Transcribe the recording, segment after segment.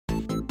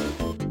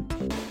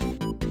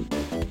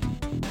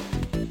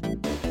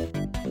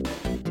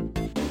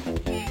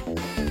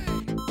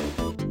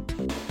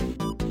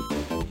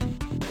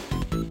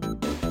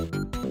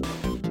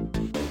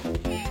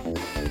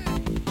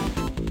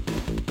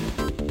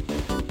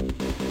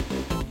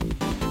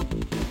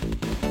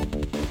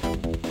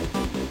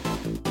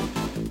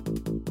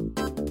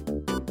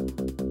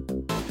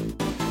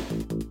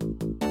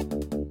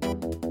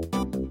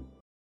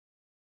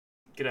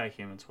G'day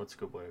humans, what's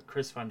good word?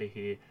 Chris Funder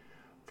here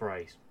for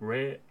a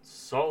rare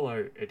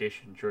solo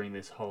edition during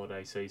this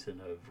holiday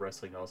season of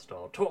Wrestling Oz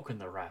Style. Talking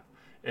the rap.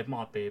 It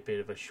might be a bit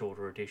of a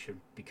shorter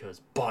edition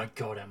because by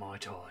God am I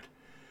tired.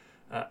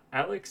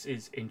 Alex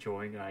is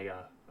enjoying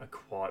a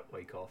quiet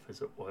week off,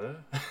 as it were.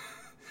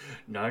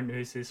 No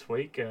news this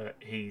week.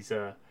 He's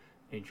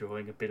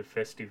enjoying a bit of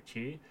festive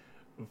cheer.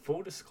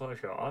 Full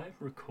disclosure, I'm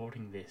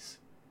recording this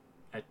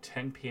at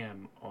 10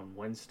 p.m. on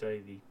Wednesday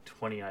the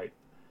 28th.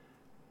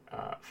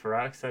 For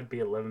Alex, that'd be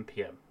 11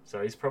 p.m.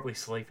 So he's probably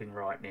sleeping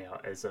right now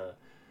as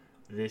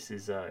this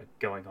is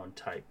going on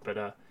tape.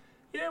 But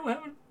yeah,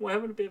 we're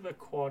having a bit of a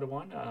quieter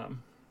one.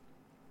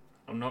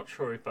 I'm not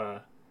sure if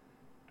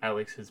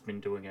Alex has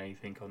been doing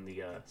anything on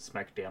the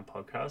SmackDown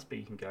podcast, but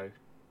you can go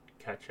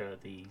catch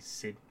the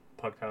Sid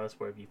podcast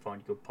wherever you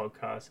find good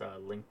podcasts.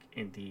 Link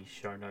in the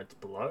show notes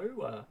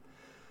below.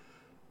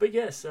 But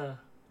yes,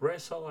 rare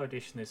solo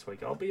edition this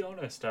week. I'll be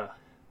honest,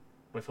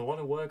 with a lot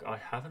of work, I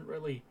haven't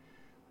really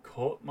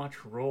caught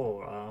much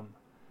Raw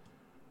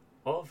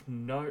of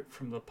note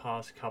from the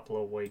past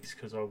couple of weeks,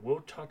 because I will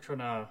touch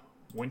on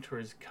Winter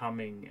is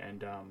Coming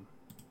and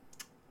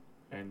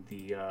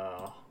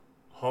the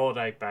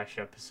Holiday Bash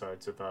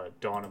episodes of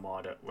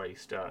Dynamite at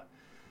least.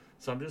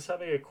 So I'm just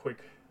having a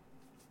quick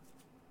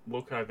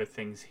look over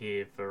things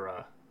here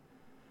for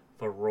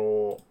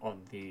Raw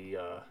on the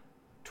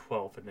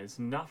 12th, and there's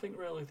nothing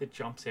really that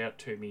jumps out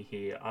to me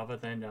here other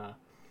than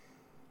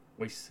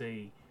we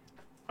see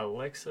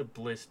Alexa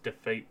Bliss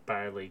defeat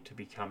Bayley to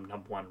become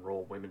number one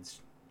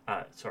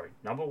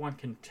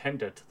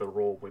contender to the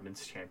Raw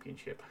Women's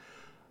Championship.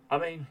 I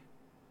mean,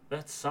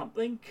 that's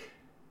something,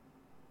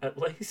 at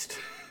least.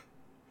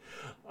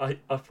 I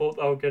thought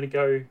they were going to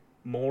go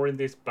more in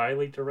this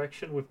Bayley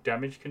direction with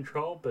Damage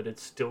Control, but it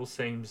still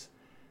seems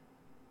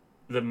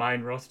the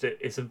main roster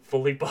isn't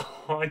fully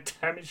behind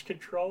Damage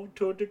Control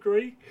to a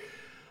degree.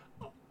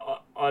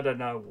 I don't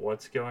know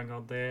what's going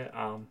on there.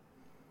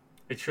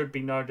 It should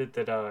be noted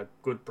that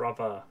good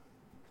brother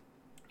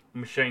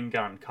Machine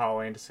Gun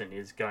Carl Anderson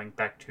is going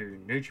back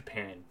to New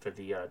Japan for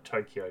the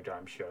Tokyo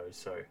Dome show,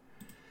 so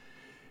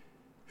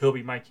he'll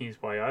be making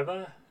his way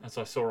over. As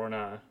I saw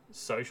on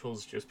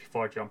socials just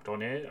before I jumped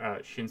on air,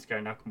 Shinsuke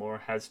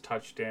Nakamura has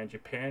touched down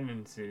Japan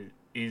and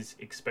is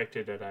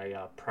expected at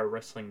a Pro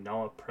Wrestling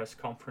Noah press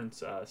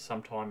conference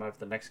sometime over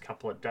the next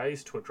couple of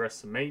days to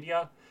address the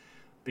media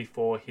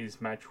before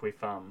his match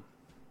with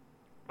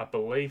I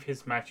believe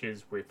his match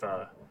is with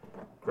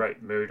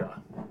Great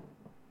Muta.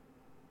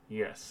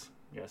 Yes,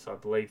 I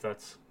believe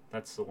that's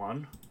the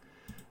one.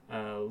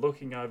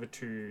 Looking over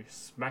to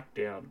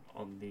SmackDown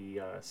on the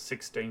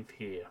 16th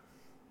here.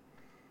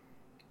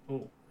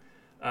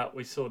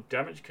 We saw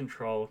Damage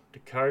Control,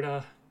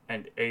 Dakota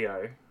and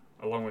Io,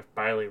 along with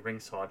Bayley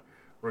ringside,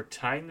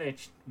 retain their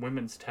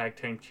Women's Tag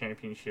Team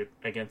Championship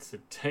against the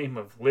team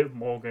of Liv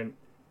Morgan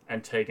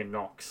and Tegan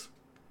Nox.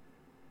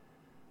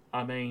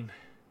 I mean,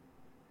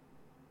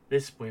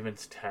 this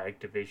women's tag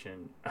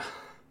division,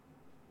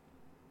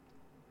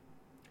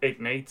 it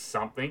needs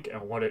something,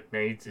 and what it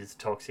needs is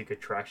Toxic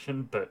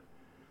Attraction, but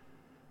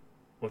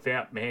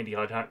without Mandy,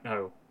 I don't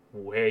know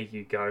where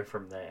you go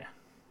from there.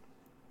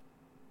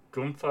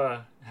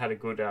 Gunther had a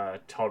good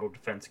title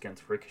defense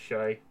against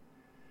Ricochet,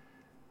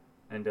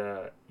 and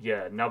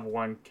number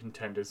one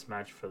contenders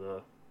match for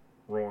the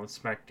Raw and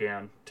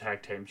SmackDown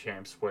Tag Team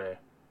Champs, where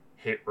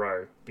Hit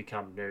Row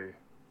become new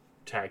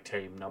tag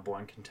team number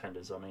one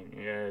contenders. I mean,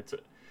 yeah,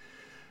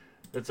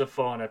 it's a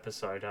fine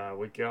episode.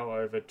 We go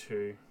over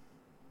to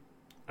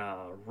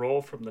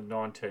Raw from the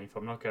 19th.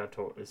 I'm not going to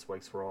talk this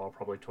week's Raw. I'll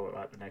probably talk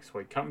about the next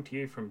week. Coming to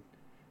you from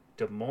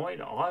Des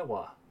Moines,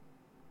 Iowa.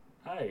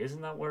 Hey,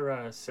 isn't that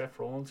where Seth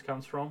Rollins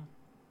comes from?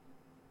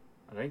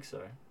 I think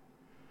so.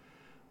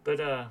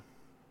 But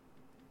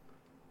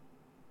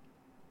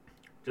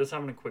just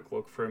having a quick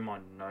look through my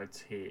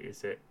notes here.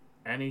 Is there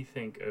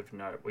anything of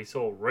note? We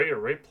saw Rhea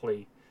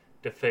Ripley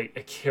defeat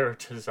Akira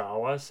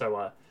Tozawa.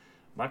 So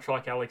much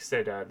like Alex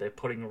said, they're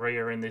putting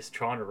Rhea in this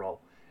China role.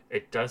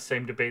 It does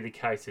seem to be the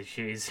case as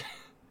she's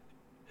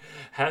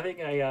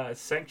having a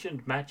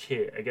sanctioned match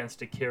here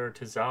against Akira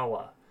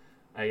Tozawa,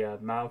 a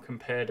male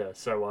competitor.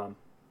 So,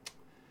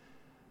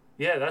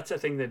 yeah, that's a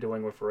thing they're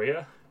doing with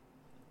Rhea.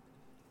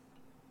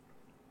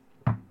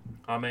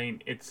 I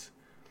mean,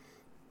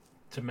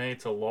 to me,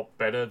 it's a lot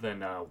better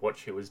than what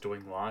she was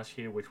doing last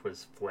year, which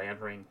was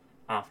floundering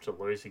after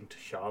losing to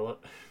Charlotte.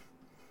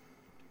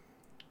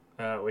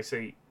 We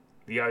see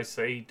the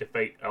OC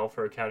defeat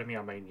Alpha Academy.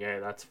 I mean, yeah,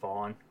 that's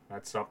fine.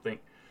 That's something.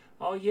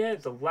 Oh, yeah,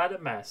 the ladder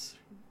match.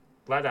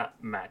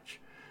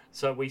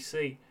 So we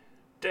see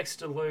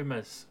Dexter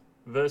Lumis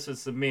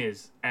versus The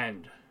Miz,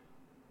 and,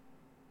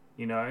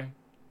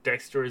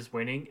 Dexter is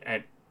winning,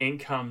 and in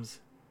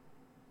comes,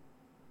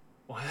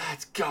 well,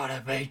 that's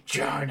gotta be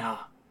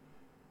Jonah.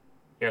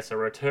 Yeah, so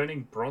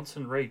returning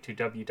Bronson Reed to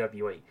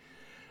WWE.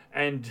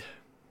 And,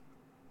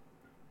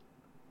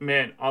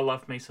 man, I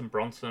love me some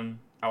Bronson.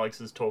 Alex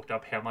has talked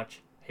up how much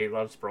he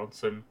loves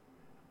Bronson.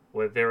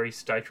 We're very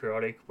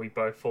patriotic. We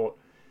both thought,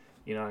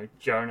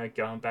 Jonah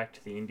going back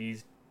to the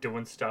Indies,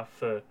 doing stuff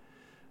for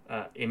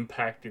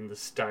Impact in the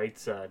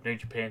States, New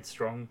Japan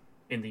Strong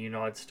in the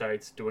United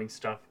States, doing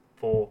stuff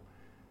for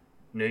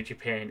New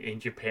Japan in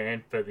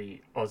Japan for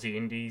the Aussie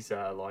Indies.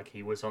 Like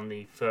he was on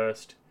the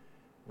first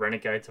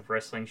Renegades of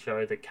Wrestling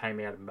show that came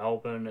out of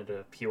Melbourne and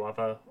a few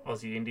other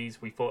Aussie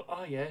Indies. We thought,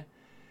 oh yeah,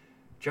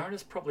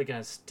 Jonah's probably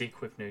going to stick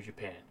with New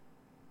Japan.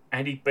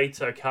 And he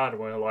beats Okada.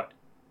 We're like,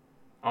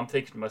 I'm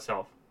thinking to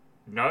myself,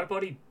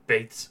 nobody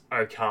beats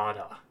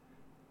Okada.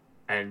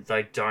 And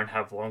they don't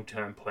have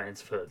long-term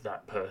plans for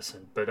that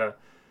person. But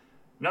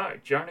no,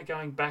 Jonah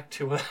going back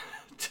to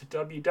to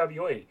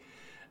WWE.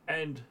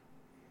 And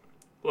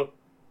look,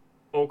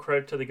 all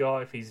credit to the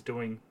guy if he's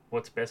doing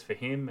what's best for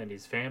him and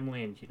his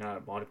family. And, you know,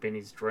 it might have been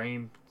his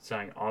dream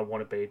saying, I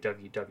want to be a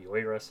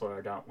WWE wrestler.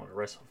 I don't want to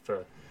wrestle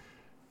for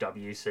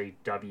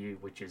WCW,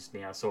 which is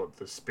now sort of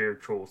the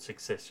spiritual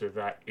successor to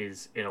that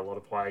is in a lot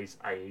of ways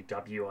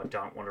AEW. I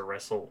don't want to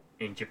wrestle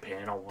in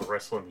Japan. I want to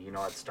wrestle in the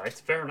United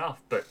States. Fair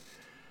enough, but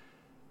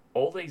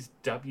all these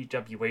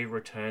WWE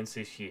returns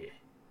this year,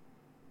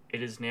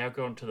 it has now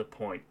gone to the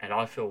point, and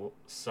I feel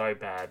so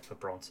bad for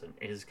Bronson,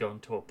 it has gone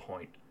to a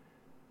point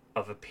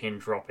of a pin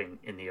dropping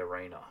in the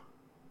arena.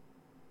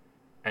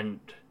 And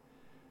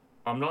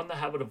I'm not in the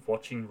habit of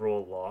watching Raw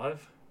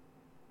live,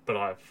 but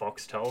I have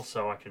Foxtel,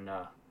 so I can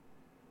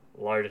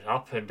load it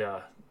up and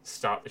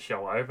start the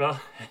show over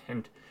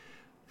and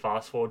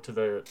fast forward to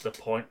the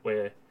point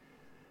where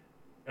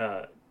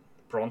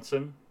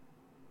Bronson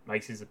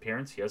makes his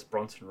appearance. Yes,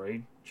 Bronson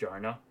Reed,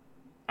 Jonah,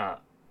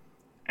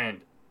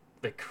 and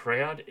the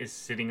crowd is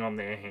sitting on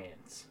their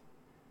hands,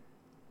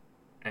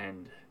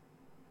 and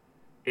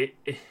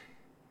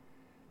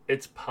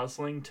it's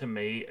puzzling to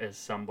me as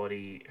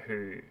somebody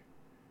who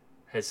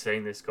has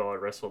seen this guy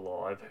wrestle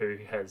live, who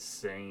has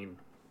seen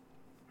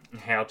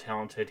how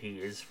talented he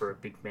is for a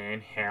big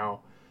man, how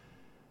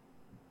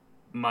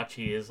much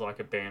he is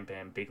like a Bam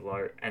Bam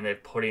Bigelow, and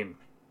they've put him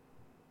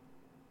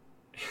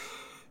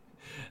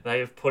they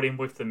have put him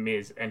with The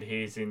Miz, and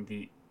he is in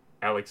the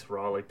Alex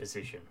Riley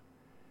position.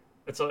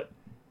 It's like,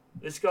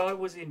 this guy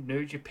was in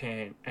New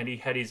Japan, and he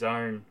had his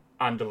own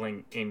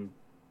underling in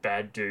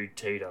Bad Dude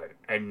Tito,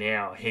 and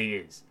now he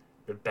is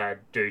the Bad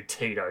Dude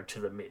Tito to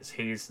The Miz.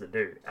 He is the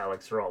new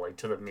Alex Riley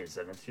to The Miz,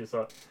 and it's just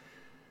like,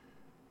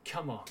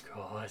 come on,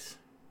 guys.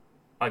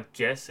 I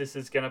guess this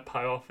is going to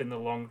pay off in the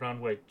long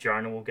run, where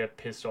Jonah will get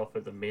pissed off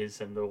at The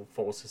Miz and they'll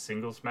force a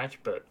singles match,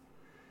 but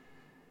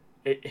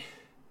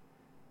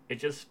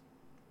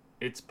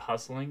it's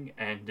puzzling,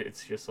 and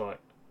it's just like,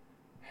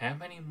 how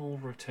many more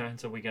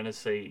returns are we going to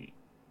see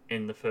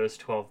in the first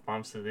 12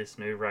 months of this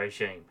new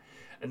regime?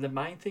 And the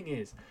main thing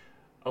is,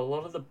 a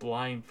lot of the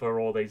blame for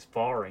all these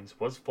firings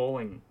was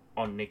falling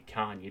on Nick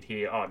Khan. You'd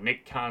hear, oh,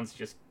 Nick Khan's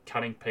just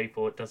cutting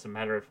people. It doesn't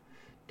matter if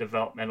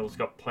developmental's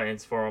got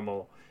plans for him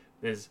or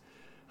there's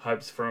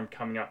hopes for him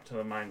coming up to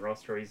the main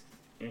roster.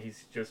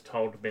 He's just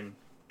told him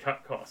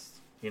cut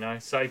costs, you know,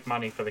 save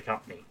money for the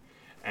company.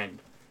 And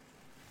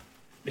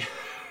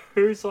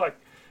who's like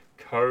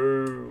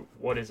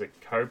co-president,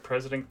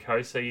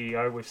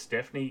 co-CEO with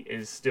Stephanie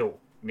is still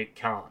Nick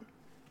Khan.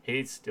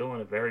 He's still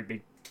in a very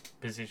big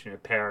position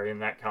of power in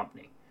that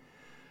company.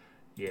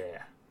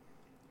 Yeah.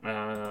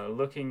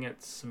 Looking at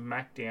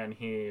SmackDown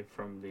here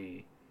from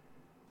the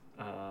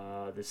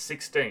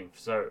 16th.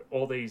 So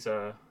all these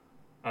the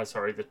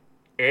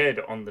aired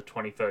on the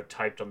 23rd,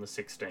 taped on the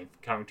 16th,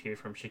 coming to you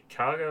from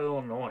Chicago,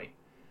 Illinois.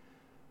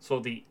 So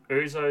the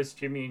Usos,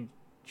 Jimmy and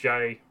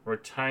Jay,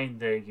 retained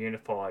their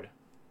unified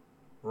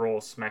Raw,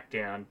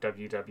 SmackDown,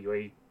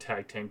 WWE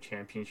Tag Team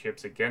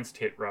Championships against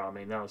Hit Row. I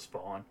mean, that was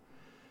fine.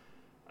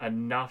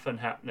 And nothing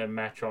happened in a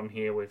match on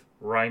here with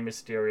Rey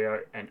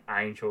Mysterio and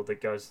Angel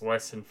that goes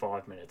less than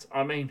 5 minutes.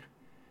 I mean,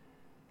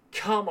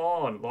 come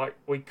on. Like,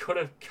 we could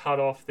have cut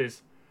off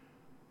this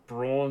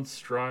Braun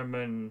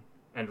Strowman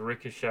and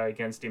Ricochet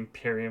against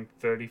Imperium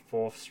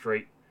 34th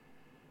Street.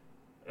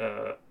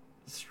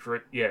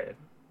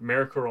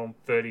 Miracle on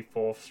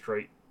 34th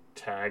Street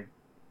tag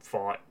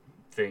fight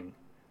thing.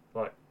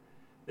 Like,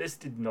 this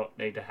did not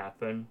need to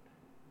happen.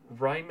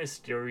 Rey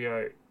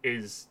Mysterio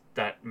is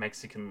that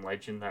Mexican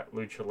legend, that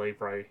Lucha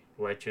Libre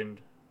legend.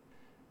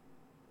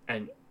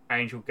 And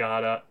Angel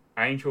Garza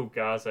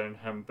and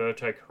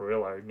Humberto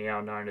Carrillo,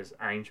 now known as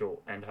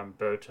Angel and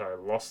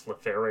Humberto Los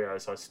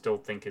Lotharios, I still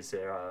think is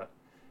their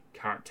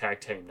current tag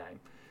team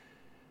name.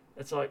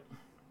 It's like,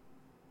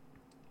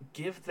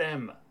 give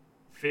them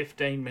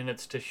 15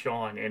 minutes to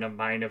shine in a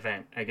main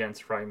event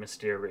against Rey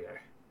Mysterio.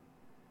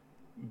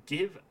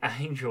 Give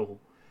Angel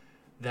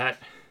that,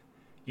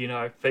 you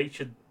know,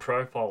 featured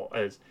profile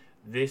as,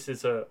 this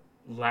is a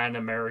Latin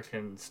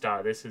American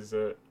star, this is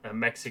a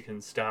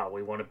Mexican star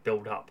we want to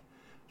build up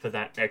for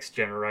that next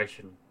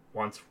generation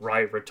once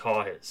Rey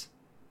retires,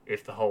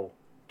 if the whole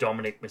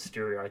Dominic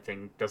Mysterio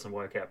thing doesn't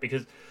work out.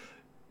 Because,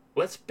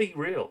 let's be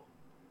real,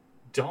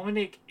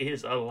 Dominic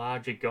is a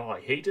larger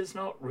guy. He does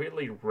not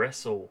really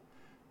wrestle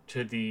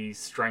to the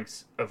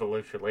strengths of a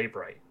Lucha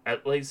Libre,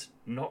 at least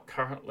not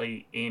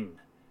currently in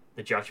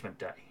the Judgment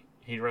Day.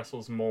 He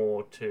wrestles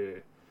more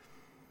to,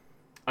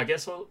 I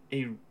guess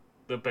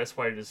the best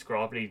way to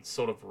describe it, he'd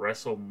sort of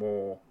wrestle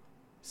more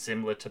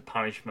similar to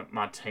Punishment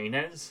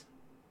Martinez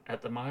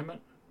at the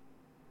moment.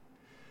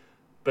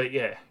 But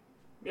yeah,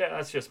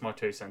 that's just my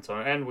 2 cents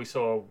on it. And we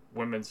saw a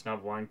women's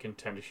number 1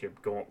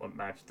 contendership gauntlet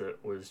match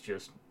that was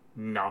just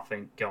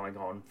nothing going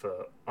on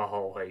for a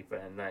whole heap,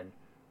 and then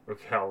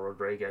Raquel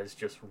Rodriguez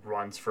just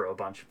runs through a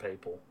bunch of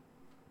people.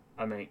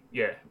 I mean,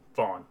 yeah,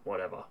 fine,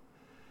 whatever.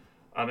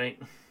 I mean,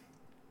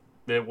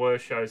 there were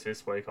shows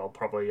this week. I'll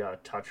probably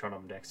touch on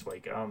them next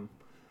week.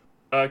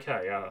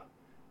 Okay,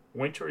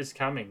 winter is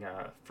coming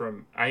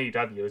from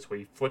AEW as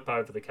we flip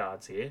over the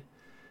cards here.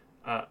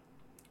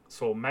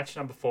 Saw match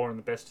number 4 in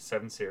the best of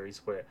 7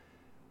 series where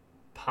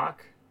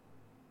Puck,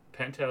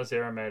 Penta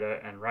Zerameto,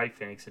 and Ray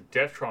Phoenix and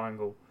Death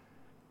Triangle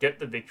get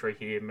the victory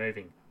here,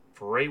 moving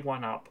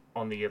 3-1 up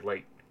on the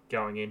Elite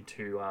going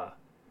into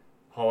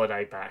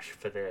Holiday Bash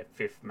for their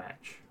 5th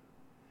match.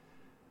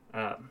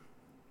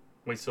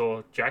 We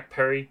saw Jack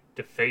Perry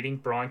defeating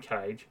Brian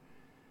Cage,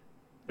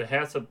 the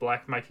House of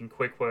Black making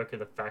quick work of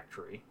the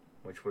Factory,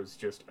 which was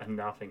just a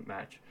nothing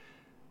match.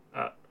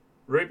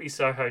 Ruby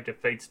Soho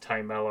defeats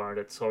Tamela, and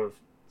it sort of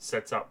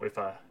sets up with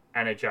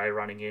Anna Jay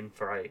running in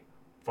for a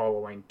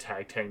following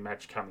tag team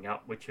match coming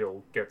up, which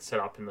will get set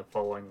up in the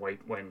following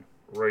week when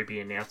Ruby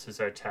announces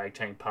her tag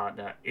team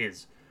partner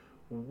is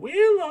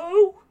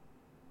Willow.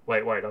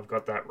 Wait, I've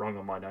got that wrong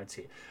on my notes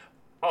here.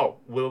 Oh,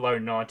 Willow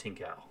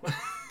Nightingale.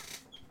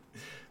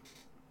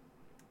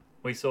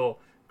 We saw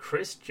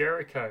Chris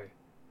Jericho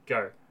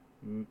go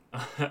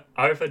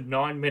over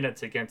 9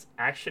 minutes against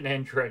Action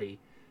Andretti,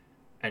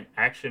 and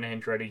Action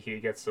Andretti here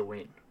gets the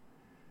win.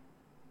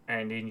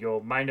 And in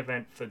your main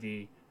event for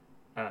the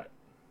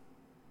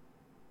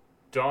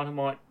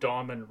Dynamite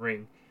Diamond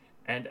Ring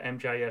and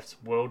MJF's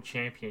World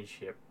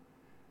Championship,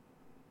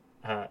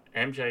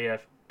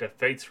 MJF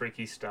defeats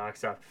Ricky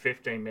Starks after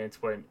 15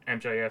 minutes when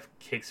MJF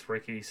kicks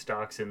Ricky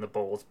Starks in the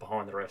balls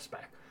behind the ref's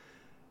back.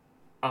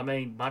 I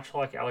mean, much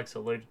like Alex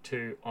alluded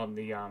to on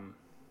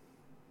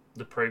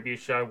the previous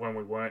show when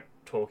we weren't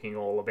talking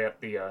all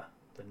about the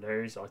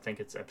news, I think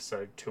it's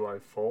episode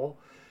 204,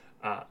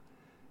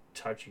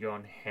 touching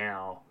on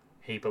how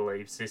he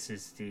believes this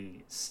is the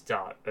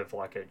start of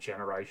like a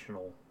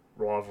generational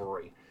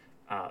rivalry.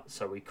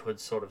 So we could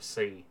sort of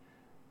see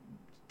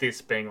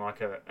this being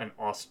like an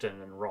Austin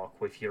and Rock,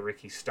 with your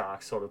Ricky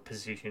Stark sort of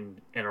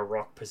positioned in a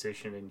Rock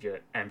position and your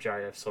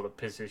MJF sort of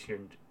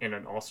positioned in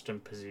an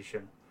Austin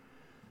position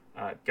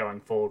going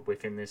forward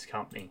within this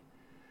company.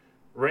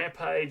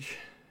 Rampage,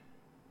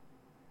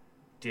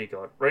 dear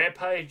God,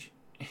 Rampage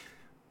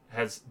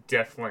has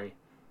definitely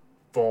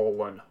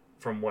fallen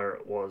from where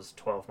it was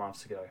 12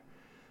 months ago.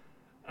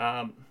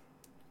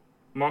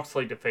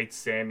 Moxley defeats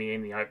Sammy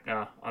in the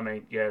opener. I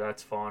mean, yeah,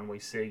 that's fine. We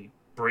see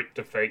Britt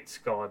defeat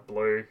Sky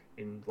Blue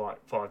in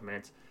like 5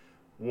 minutes.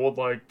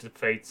 Wardlow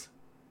defeats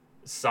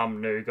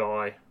some new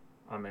guy.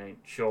 I mean,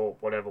 sure,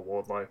 whatever,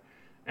 Wardlow.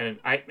 And an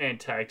 8-man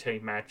tag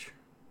team match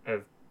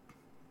of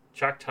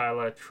Chuck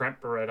Taylor, Trent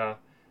Beretta,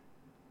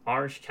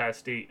 Orange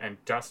Cassidy,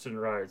 and Dustin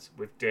Rhodes,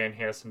 with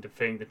Danhausen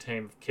defeating the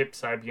team of Kip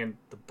Sabian,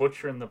 The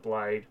Butcher and the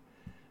Blade,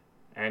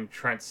 and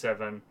Trent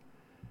Seven.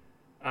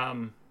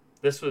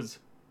 This was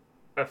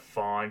a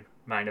fine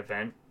main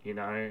event, you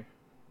know.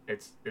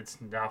 It's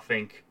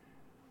nothing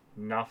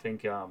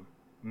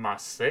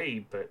must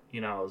see, but you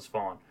know, it was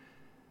fine.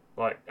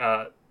 Like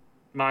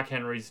Mark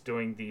Henry's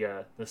doing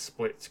the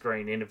split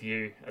screen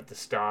interview at the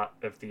start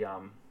of the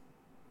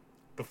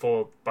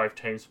before both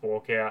teams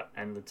walk out,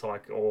 and it's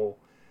like all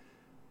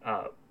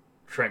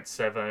Trent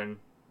Seven,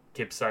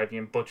 Kip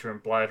Sabian, Butcher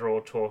and Blade are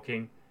all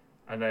talking,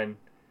 and then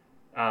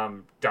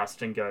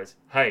Dustin goes,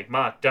 "Hey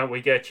Mark, don't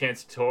we get a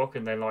chance to talk?"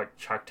 And then like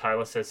Chuck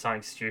Taylor says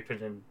something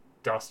stupid, and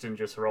Dustin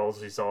just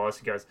rolls his eyes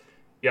and goes,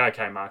 "Yeah,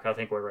 okay, Mark, I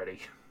think we're ready."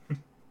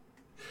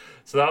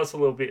 So that was a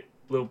little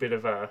bit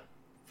of a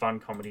fun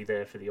comedy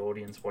there for the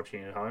audience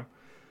watching at home.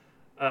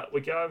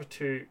 We go over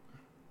to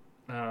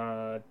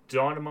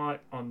Dynamite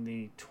on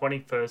the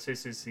 21st.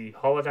 This is the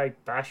Holiday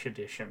Bash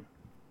edition.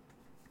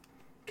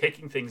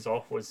 Kicking things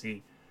off was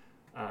the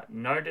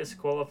no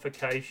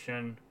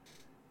disqualification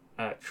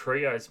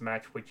trios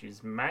match, which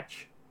is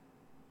match,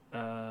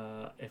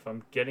 if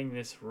I'm getting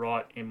this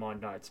right in my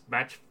notes,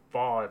 match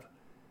 5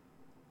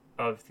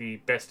 of the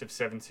best of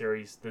 7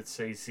 series that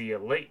sees the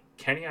Elite,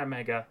 Kenny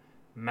Omega,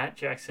 Matt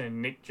Jackson,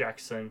 and Nick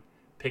Jackson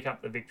pick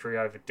up the victory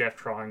over Death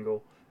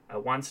Triangle.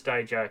 At one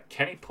stage,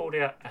 Kenny pulled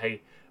out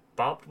a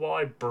barbed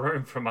wire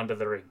broom from under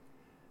the ring.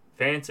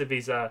 Fans of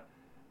his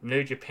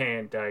New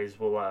Japan days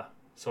will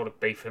sort of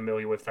be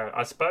familiar with that.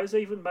 I suppose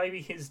even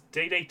maybe his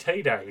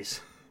DDT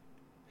days.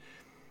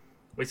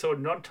 We saw a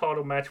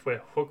non-title match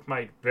where Hook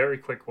made very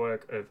quick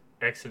work of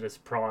Exodus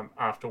Prime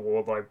after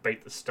Wardlow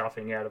beat the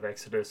stuffing out of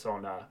Exodus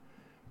on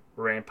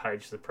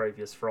Rampage the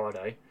previous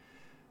Friday.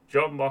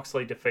 Jon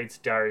Moxley defeats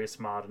Darius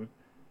Martin.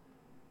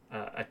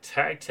 A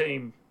tag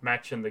team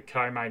match in the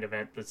co-main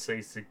event that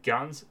sees the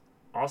Guns,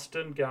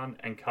 Austin Gunn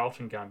and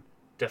Colton Gunn,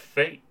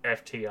 defeat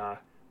FTR,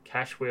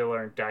 Cash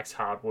Wheeler and Dax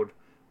Hardwood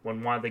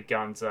when one of the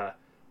Guns, I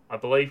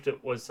believed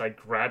it was they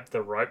grabbed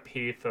the rope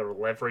here for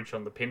leverage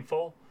on the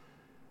pinfall.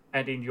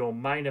 And in your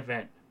main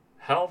event,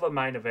 hell of a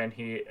main event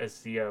here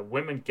as the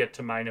women get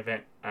to main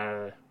event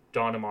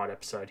Dynamite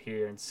episode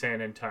here in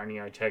San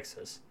Antonio,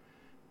 Texas.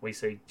 We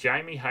see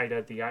Jamie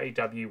Hayter, the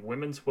AEW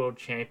Women's World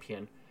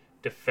Champion,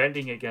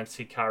 defending against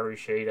Hikaru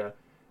Shida.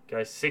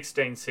 Goes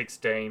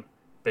 16-16,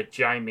 but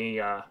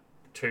Jamie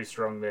too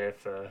strong there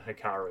for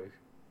Hikaru,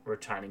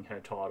 retaining her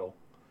title.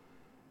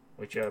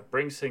 Which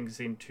brings things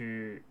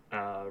into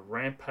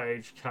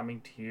Rampage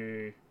coming to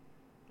you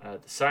the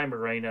same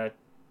arena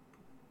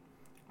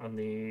on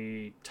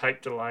the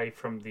tape delay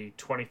from the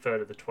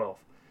 23rd of the 12th.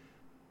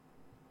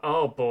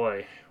 Oh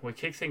boy, we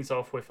kick things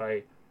off with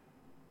a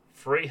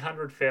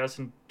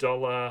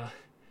 $300,000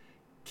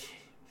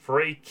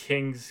 Free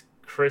Kings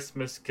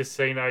Christmas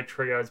Casino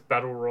Trios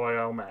Battle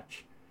Royale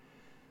match.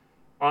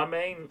 I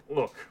mean,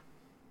 look,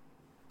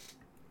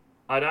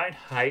 I don't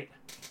hate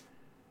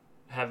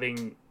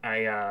having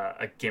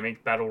a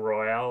gimmick Battle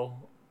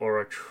Royale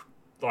or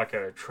like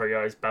a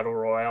Trios Battle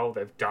Royale.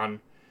 They've done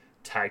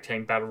tag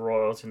team Battle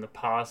Royals in the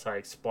past. They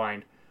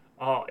explained,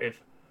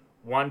 if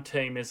one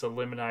team is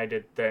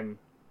eliminated, then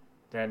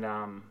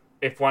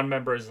if one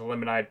member is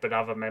eliminated but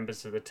other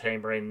members of the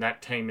team are in,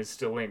 that team is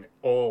still in.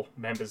 All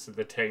members of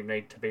the team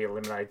need to be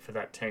eliminated for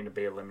that team to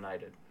be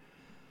eliminated.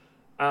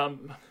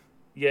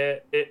 Yeah,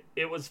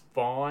 it was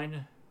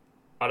fine.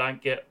 I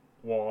don't get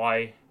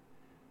why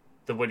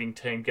the winning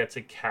team gets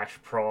a cash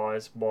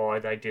prize, why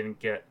they didn't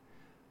get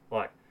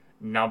like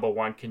number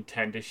one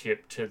contendership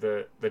to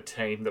the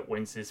team that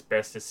wins this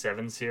best of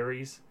 7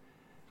 series.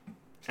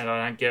 And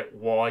I don't get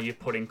why you're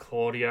putting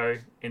Claudio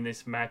in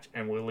this match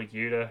and Wheeler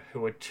Yuta,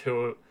 who are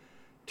two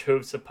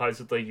of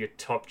supposedly your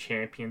top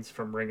champions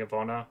from Ring of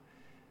Honor.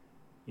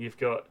 You've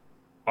got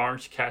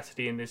Orange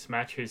Cassidy in this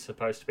match, who's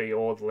supposed to be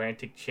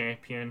All-Atlantic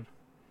champion.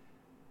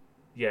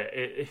 Yeah,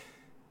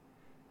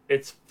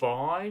 it's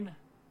fine.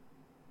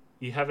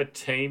 You have a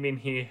team in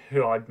here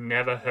who I'd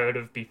never heard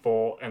of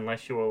before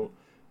unless you were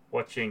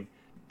watching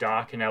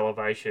Dark and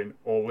Elevation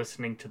or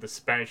listening to the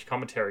Spanish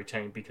commentary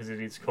team, because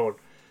it is called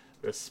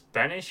the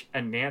Spanish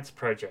Announce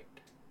Project.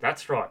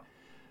 That's right.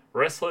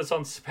 Wrestlers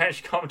on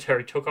Spanish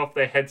commentary took off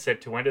their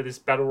headset to enter this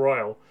battle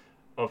royal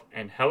of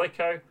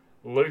Angelico,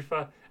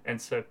 Lufa, and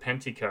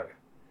Serpentico.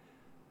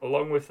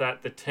 Along with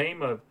that, the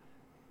team of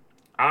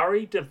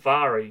Ari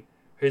Daivari,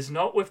 who's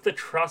not with the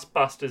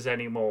Trustbusters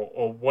anymore,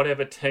 or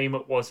whatever team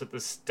it was at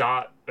the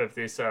start of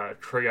this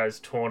Trios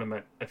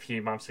tournament a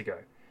few months ago.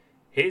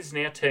 He's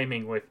now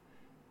teaming with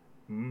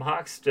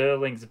Mark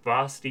Sterling's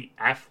Varsity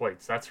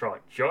Athletes. That's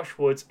right, Josh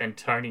Woods and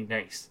Tony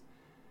Nese.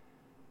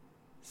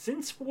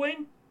 Since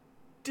when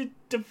did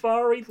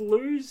Daivari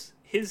lose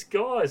his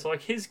guys?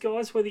 Like, his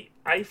guys were the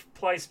 8th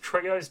place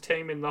Trios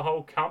team in the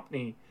whole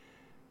company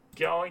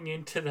going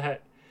into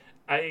that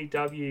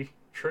AEW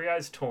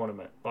Trios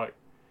tournament. Like,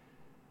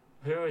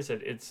 who is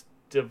it? It's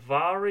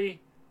Daivari,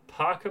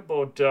 Parker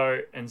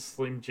Bordeaux, and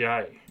Slim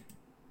J.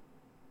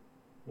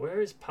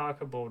 Where is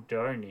Parker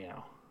Bordeaux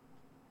now?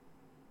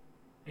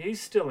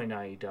 He's still in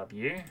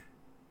AEW.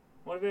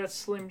 What about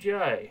Slim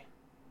J?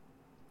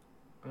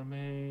 I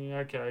mean,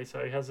 okay,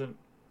 so he hasn't...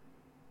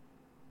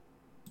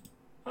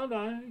 Oh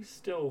no, he's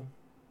still...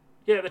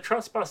 Yeah, the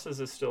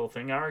Trustbusters are still a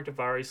thing. Ari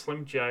Daivari,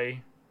 Slim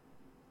J,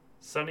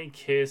 Sonny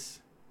Kiss,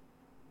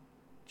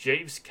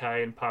 Jeeves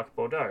K, and Parker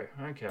Bordeaux.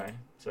 Okay,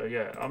 so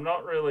yeah, I'm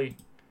not really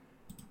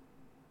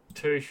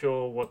too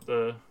sure what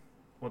the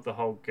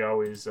whole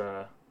go is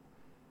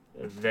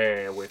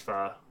there with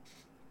Ari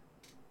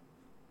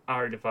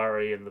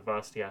Daivari and the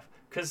Varsity F.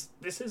 Because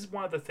this is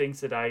one of the things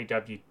that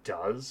AEW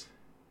does.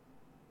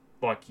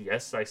 Like,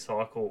 yes, they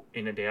cycle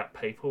in and out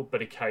people,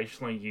 but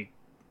occasionally you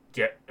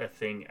get a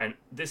thing. And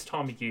this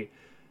time of year,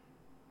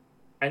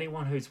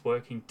 anyone who's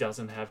working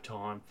doesn't have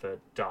time for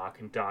Dark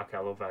and Dark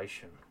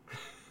Elevation.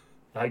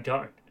 They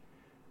don't.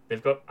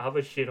 They've got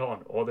other shit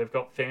on, or they've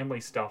got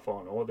family stuff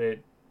on, or they're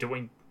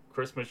doing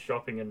Christmas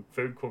shopping and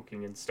food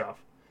cooking and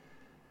stuff.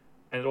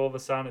 And all of a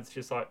sudden it's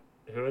just like,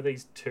 who are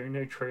these 2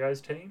 new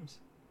Trios teams?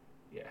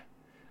 Yeah.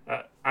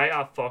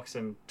 AR Fox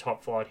and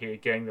Top Flight here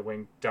getting the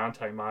win.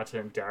 Dante Martin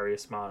and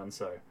Darius Martin.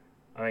 So,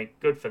 I mean,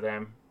 good for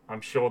them.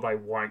 I'm sure they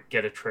won't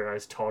get a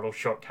Trios title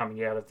shot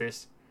coming out of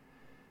this.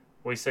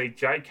 We see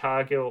Jade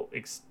Cargill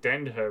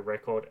extend her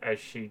record as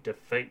she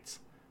defeats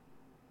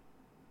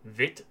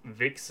Vit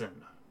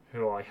Vixen,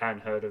 who I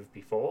hadn't heard of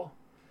before.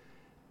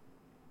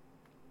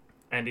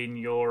 And in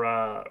your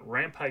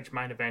Rampage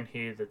main event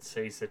here that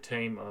sees the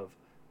team of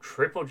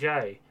Triple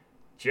J,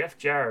 Jeff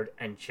Jarrett,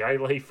 and Jay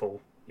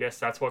Lethal, yes,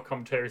 that's what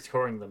commentary is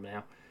calling them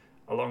now,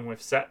 along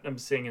with Satnam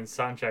Singh and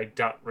Sanjay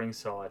Dutt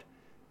ringside,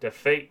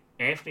 defeat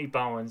Anthony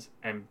Bowens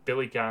and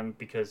Billy Gunn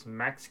because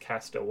Max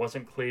Caster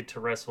wasn't cleared to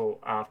wrestle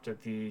after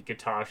the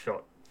guitar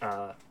shot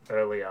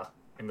earlier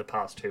in the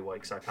past 2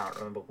 weeks. I can't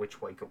remember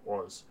which week it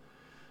was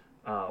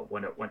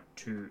when it went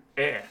to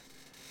air.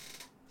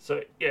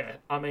 So, yeah,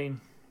 I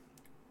mean,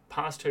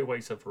 past 2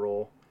 weeks of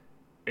Raw,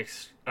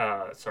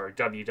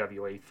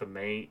 WWE for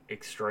me,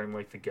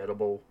 extremely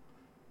forgettable.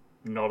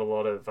 Not a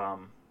lot of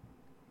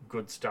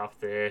good stuff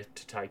there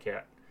to take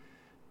out.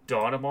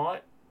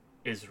 Dynamite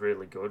is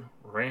really good.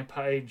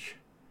 Rampage,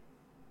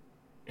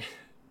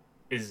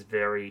 is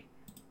very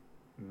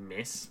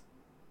miss,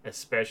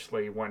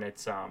 especially when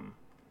it's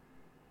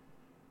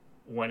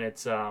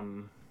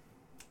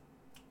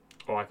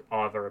like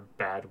either a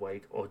bad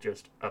week or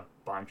just a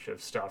bunch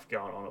of stuff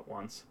going on at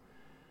once.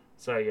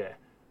 So yeah,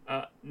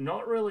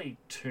 not really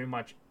too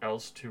much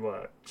else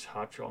to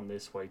touch on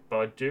this week, but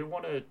I do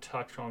want to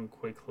touch on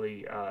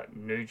quickly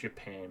New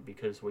Japan,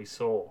 because we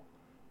saw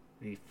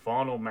the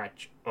final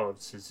match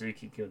of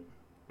Suzuki-gun,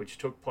 which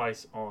took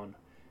place on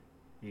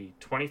the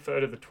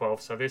 23rd of the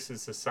 12th. So this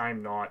is the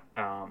same night,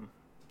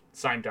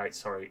 same date,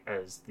 sorry,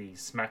 as the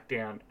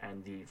SmackDown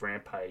and the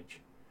Rampage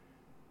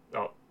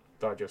that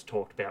I just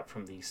talked about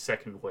from the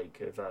second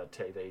week of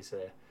TVs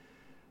there.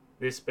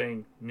 This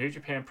being New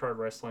Japan Pro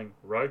Wrestling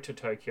Road to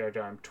Tokyo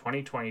Dome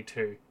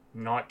 2022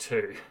 Night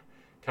 2,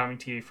 coming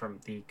to you from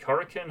the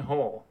Korakuen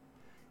Hall.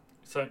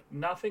 So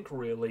nothing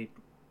really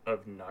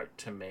of note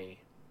to me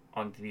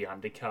on the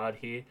undercard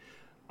here.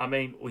 I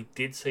mean, we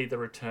did see the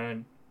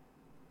return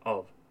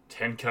of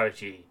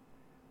Tenkoji,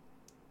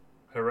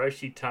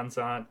 Hiroshi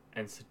Tanzan,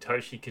 and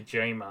Satoshi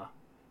Kojima.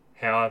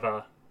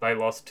 However, they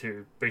lost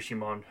to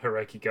Bushimon,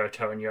 Hirooki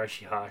Goto, and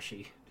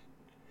Yoshihashi.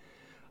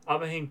 I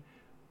mean,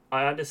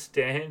 I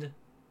understand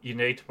you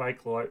need to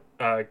make Goto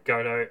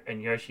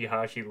and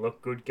Yoshihashi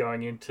look good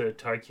going into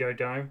Tokyo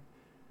Dome,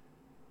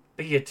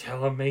 but you're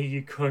telling me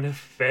you couldn't have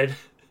fed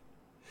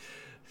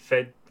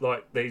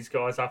like these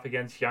guys up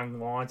against Young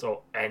Lions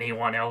or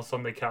anyone else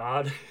on the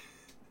card?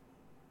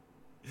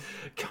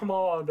 Come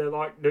on, they're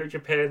like New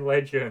Japan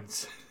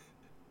legends.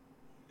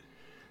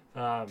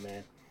 Ah,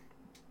 man.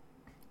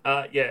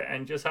 Yeah,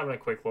 and just having a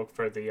quick look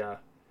for the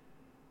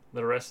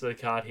rest of the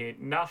card here,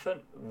 nothing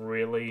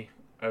really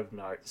of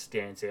note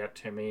stands out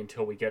to me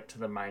until we get to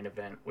the main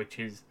event, which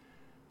is,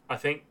 I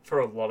think, for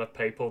a lot of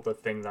people, the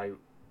thing they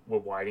were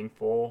waiting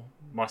for.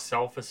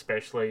 Myself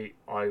especially,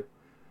 I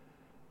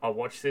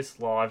watched this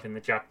live in the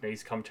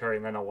Japanese commentary,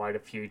 and then I waited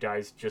a few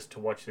days just to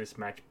watch this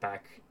match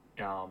back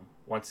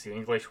once the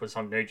English was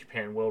on New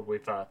Japan World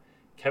with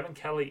Kevin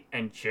Kelly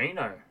and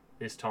Gino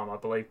this time. I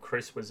believe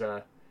Chris was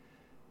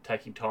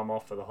taking time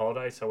off for the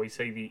holiday, so we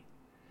see the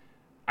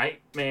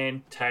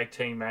 8-man tag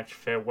team match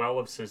farewell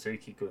of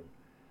Suzuki-gun.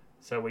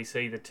 So we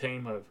see the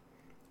team of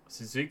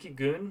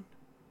Suzuki-gun,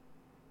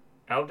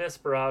 El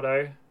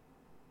Desperado,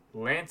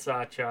 Lance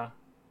Archer,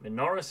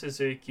 Minoru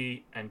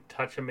Suzuki, and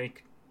Taka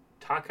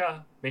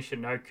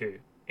Michinoku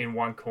in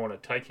one corner,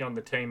 taking on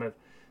the team of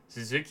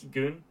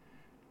Suzuki-gun,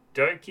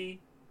 Doki,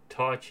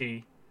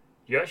 Taichi,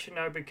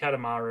 Yoshinobu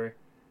Kadamaru,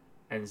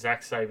 and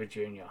Zack Sabre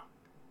Jr.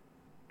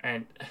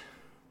 And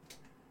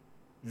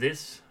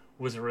this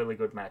was a really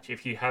good match.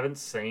 If you haven't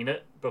seen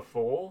it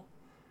before,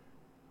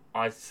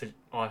 I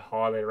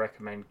highly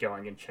recommend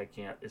going and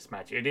checking out this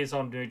match. It is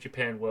on New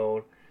Japan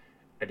World.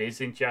 It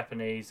is in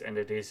Japanese and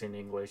it is in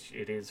English.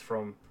 It is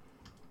from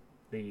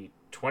the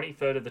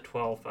 23rd of the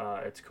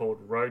 12th. It's called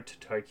Road to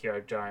Tokyo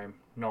Dome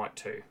Night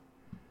 2.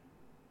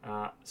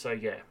 So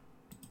yeah.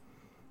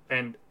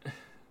 And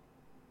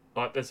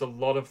like, there's a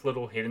lot of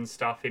little hidden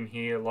stuff in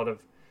here, a lot of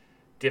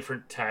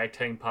different tag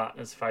team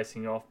partners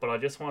facing off, but I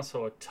just want to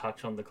sort of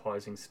touch on the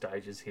closing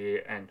stages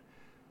here. And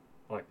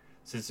like,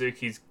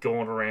 Suzuki's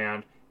gone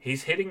around,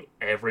 he's hitting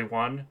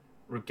everyone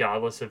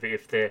regardless of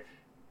if they're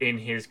in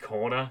his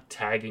corner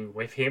tagging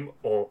with him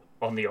or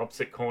on the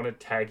opposite corner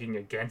tagging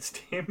against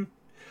him.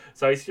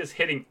 So he's just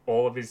hitting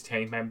all of his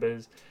team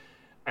members,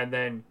 and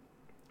then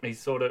he's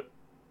sort of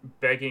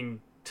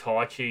begging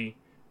Taichi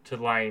to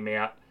lay him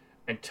out,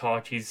 and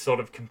Taichi's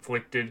sort of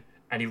conflicted,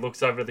 and he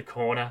looks over the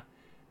corner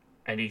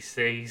and he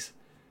sees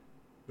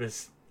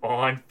this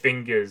iron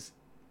fingers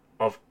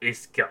of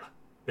Iska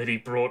that he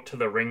brought to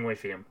the ring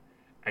with him,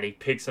 and he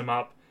picks him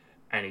up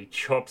and he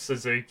chops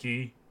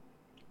Suzuki,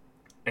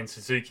 and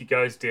Suzuki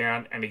goes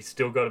down, and he's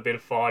still got a bit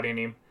of fight in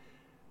him,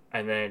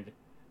 and then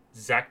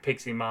Zack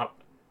picks him up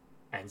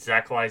and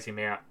Zack lays him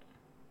out,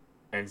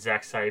 and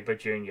Zack Sabre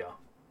Jr.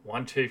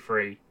 1, 2,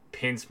 3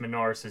 pins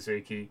Minoru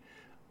Suzuki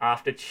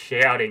after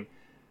shouting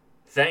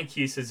 "Thank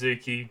you,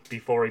 Suzuki"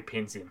 before he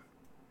pins him.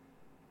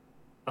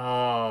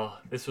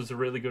 This was a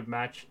really good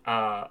match.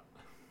 I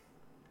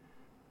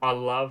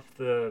love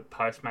the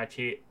post-match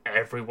here.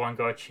 Everyone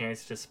got a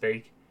chance to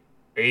speak.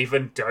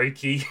 Even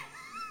Doki.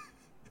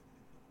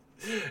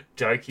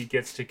 Doki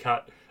gets to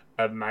cut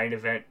a main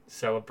event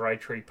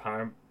celebratory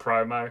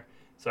promo.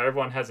 So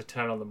everyone has a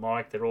turn on the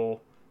mic. They're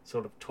all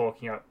sort of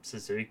talking up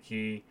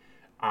Suzuki.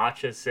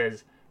 Archer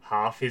says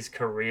half his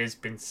career's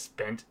been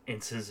spent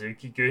in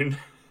Suzuki-gun,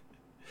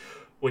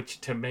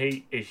 which to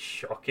me is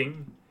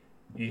shocking.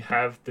 You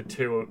have the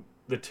two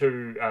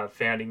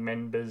founding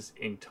members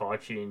in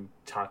Taichi and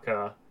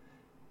Taka.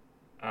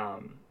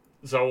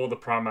 So all the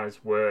promos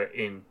were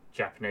in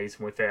Japanese,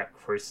 and without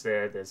Chris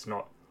there, there's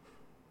not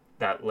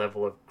that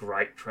level of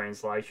great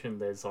translation.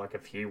 There's like a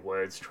few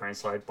words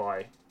translated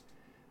by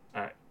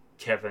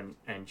Kevin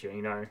and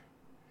Gino.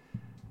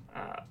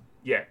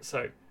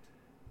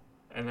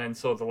 And then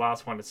sort of the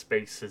last one to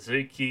speak,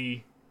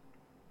 Suzuki,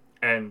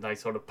 and they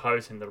sort of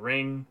pose in the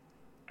ring,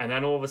 and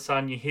then all of a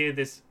sudden you hear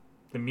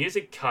the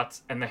music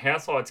cuts and the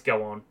house lights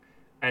go on,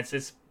 and it's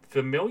this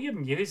familiar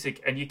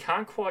music, and you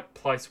can't quite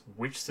place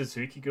which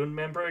Suzuki-gun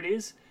member it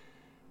is.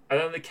 And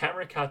then the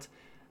camera cuts,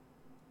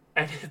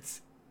 and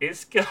it's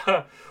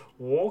Iska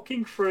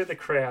walking through the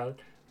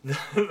crowd.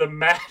 The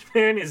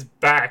madman is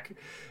back,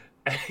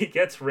 and he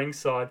gets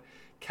ringside.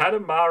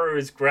 Katamaru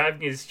is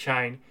grabbing his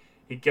chain.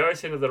 He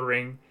goes into the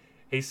ring.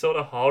 He's sort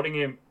of holding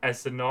him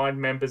as the 9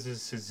 members of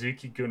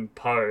Suzuki-gun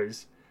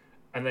pose.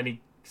 And then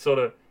he sort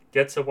of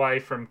gets away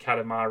from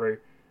Katamaru,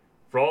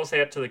 rolls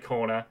out to the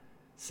corner,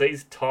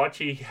 sees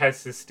Taichi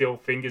has the steel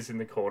fingers in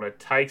the corner,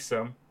 takes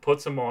them,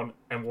 puts them on,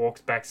 and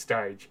walks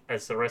backstage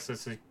as the rest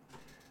of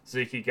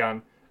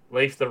Suzuki-gun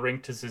leave the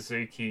ring to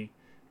Suzuki.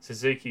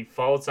 Suzuki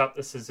folds up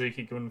the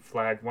Suzuki-gun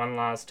flag one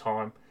last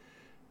time,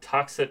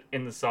 tucks it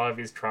in the side of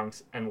his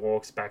trunks, and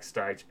walks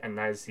backstage. And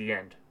that is the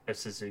end of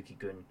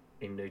Suzuki-gun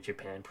in New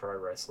Japan Pro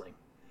Wrestling.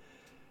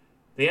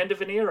 The end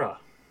of an era.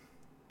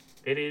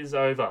 It is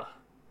over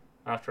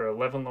after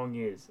 11 long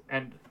years.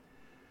 And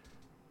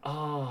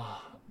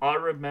I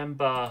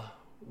remember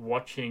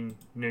watching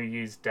New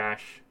Year's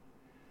Dash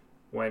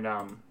when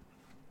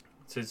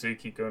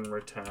Suzuki-gun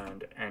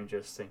returned and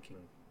just thinking,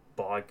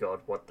 by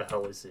God, what the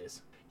hell is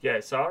this? Yeah,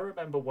 so I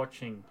remember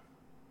watching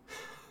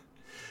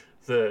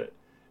the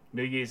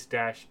New Year's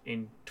Dash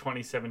in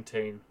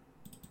 2017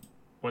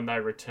 when they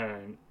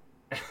returned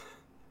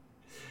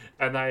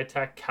and they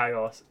attack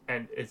Chaos,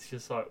 and it's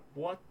just like,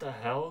 what the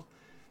hell?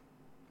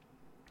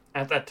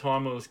 At that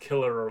time, it was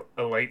Killer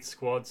Elite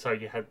Squad, so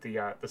you had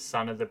the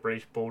son of the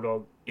British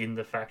Bulldog in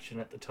the faction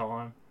at the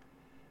time,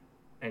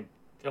 and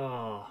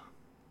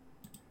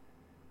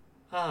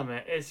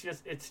man, it's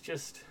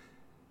just,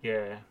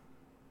 yeah,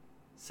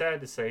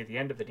 sad to see the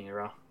end of an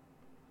era.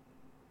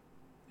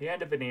 The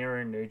end of an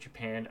era in New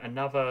Japan.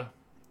 Another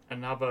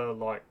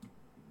like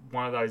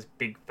one of those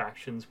big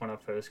factions when I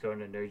first got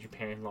into New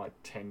Japan, like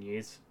 10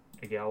 years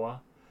ago.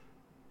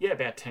 Yeah,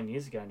 about 10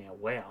 years ago now.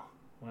 Wow,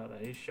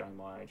 that is showing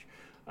my age.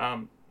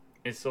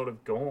 Is sort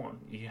of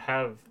gone. You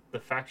have the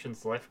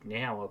factions left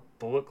now are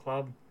Bullet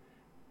Club,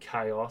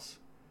 Chaos,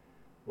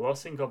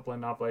 Los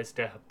Ingobernables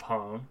de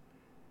Japón.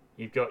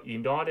 You've got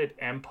United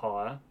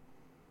Empire.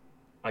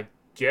 I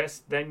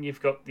guess then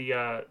you've got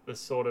the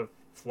sort of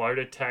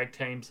floater tag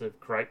teams of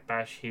Great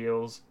Bash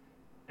Heels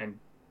and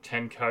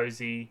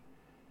Tenkozy.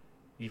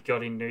 You've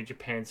got in New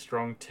Japan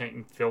Strong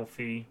Team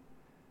Filthy.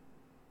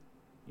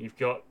 You've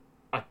got,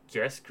 I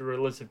guess,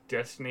 Gorillas of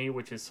Destiny,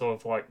 which is sort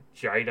of like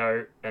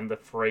Jado and the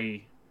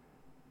three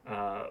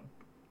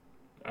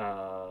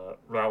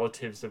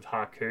relatives of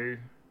Haku.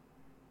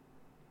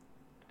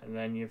 And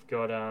then you've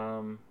got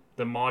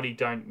the Mighty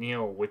Don't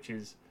Kneel, which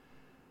is,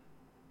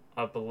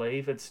 I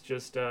believe it's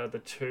just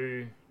the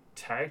 2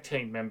 tag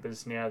team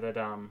members now that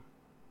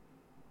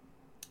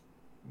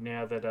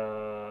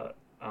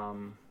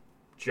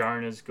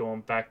Jonah's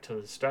gone back to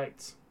the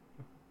States.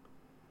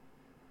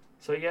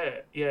 So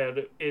yeah,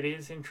 it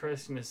is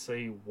interesting to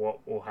see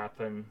what will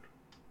happen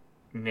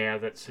now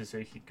that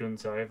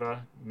Suzuki-gun's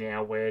over.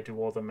 Now where do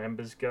all the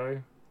members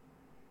go?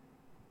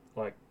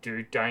 Like,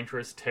 do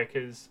Dangerous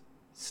Tekkers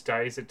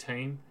stay as a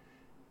team?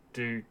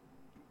 Do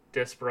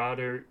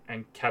Desperado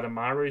and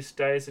Katamaru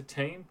stay as a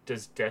team?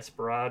 Does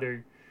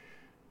Desperado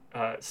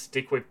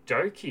stick with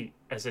Doki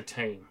as a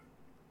team?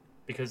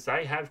 Because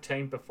they have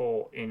teamed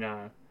before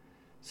in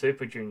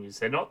Super Juniors.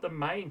 They're not the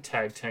main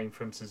tag team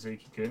from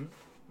Suzuki-gun,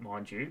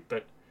 mind you,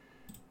 but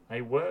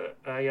they were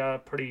a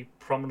pretty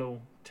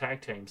prominent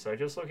tag team. So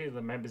just looking at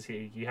the members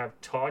here, you have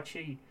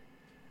Taichi,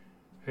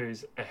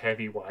 who's a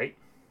heavyweight.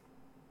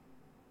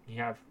 You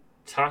have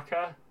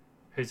Tucker,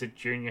 who's a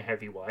junior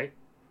heavyweight.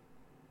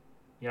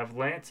 You have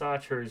Lance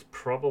Archer, who's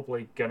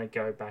probably going to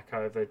go back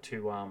over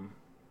to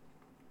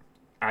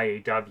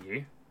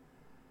AEW.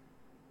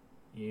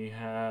 You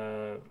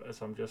have,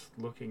 as I'm just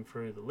looking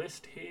through the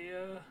list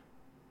here,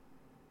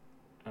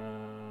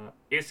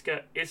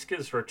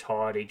 Iska's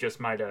retired. He just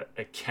made a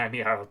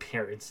cameo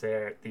appearance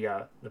there at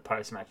the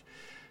post match.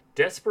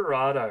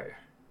 Desperado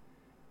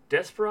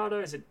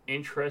is an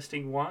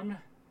interesting one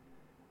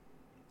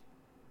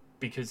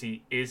because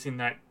he is in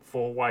that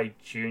 4-way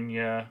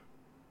junior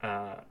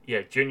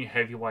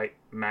heavyweight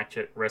match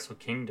at Wrestle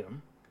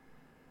Kingdom.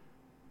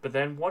 But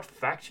then what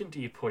faction do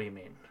you put him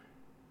in?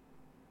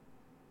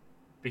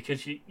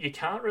 Because you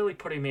can't really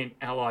put him in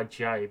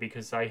LIJ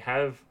because they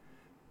have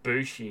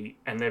Bushi,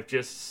 and they've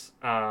just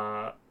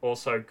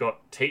also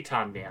got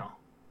Titan now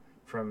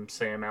from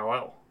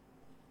CMLL.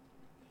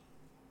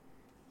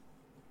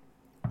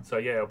 So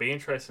yeah, it'll be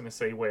interesting to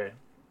see where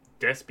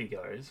Despy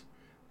goes.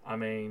 I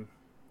mean,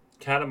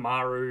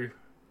 Katamaru,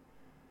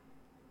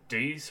 do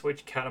you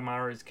switch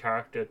Katamaru's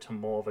character to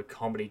more of a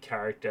comedy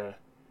character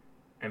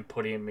and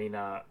put him in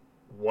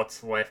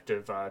what's left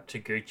of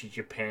Taguchi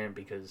Japan?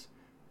 Because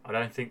I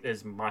don't think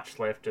there's much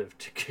left of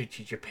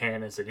Taguchi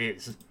Japan as it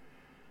is.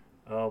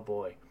 Oh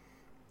boy.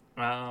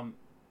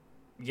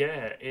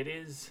 Yeah, it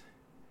is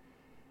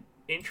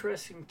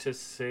interesting to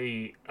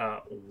see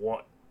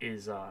what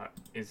is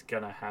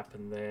going to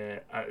happen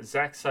there.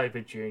 Zack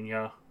Sabre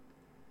Jr.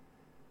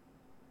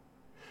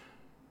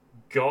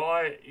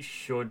 guy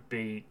should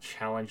be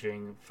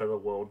challenging for the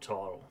world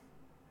title.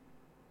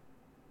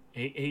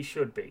 He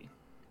should be.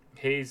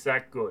 He's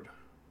that good.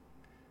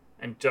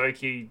 And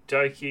Doki,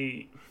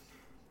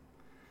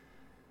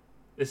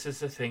 this is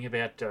the thing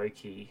about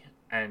Doki,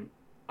 and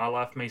I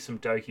love me some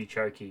Doki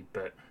Choki,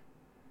 but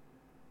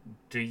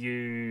do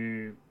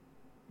you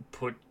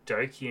put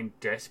Doki and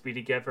Despy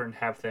together and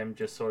have them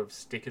just sort of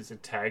stick as a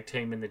tag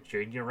team in the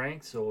junior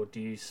ranks, or do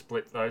you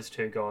split those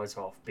two guys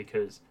off?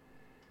 Because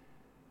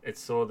it's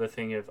sort of the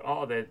thing of,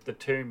 oh, they're the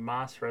two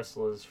masked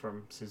wrestlers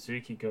from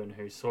Suzuki-gun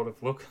who sort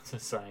of look the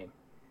same.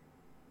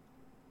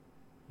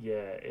 Yeah,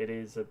 it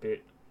is a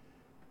bit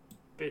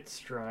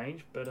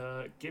strange,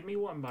 but give me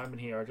one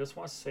moment here. I just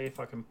want to see if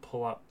I can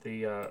pull up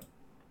the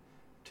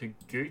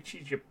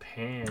Taguchi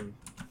Japan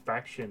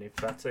faction, if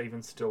that's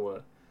even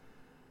still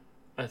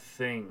a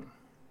thing.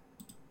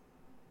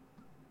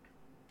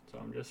 So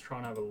I'm just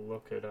trying to have a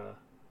look at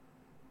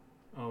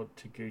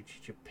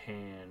Taguchi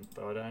Japan,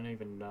 but I don't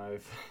even know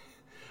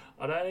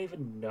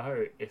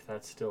if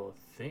that's still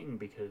a thing,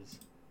 because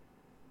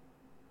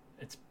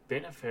it's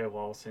been a fair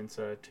while since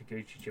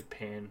Taguchi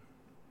Japan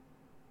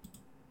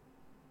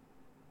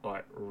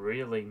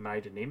really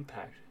made an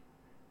impact.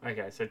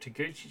 Okay, so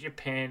Taguchi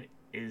Japan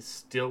is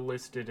still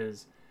listed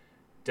as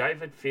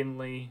David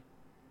Finlay,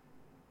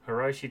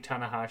 Hiroshi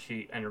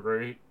Tanahashi, and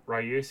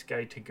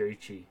Ryusuke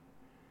Taguchi.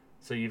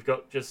 So you've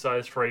got just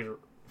those three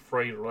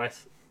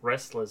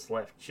wrestlers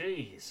left.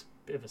 Jeez,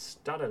 bit of a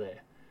stutter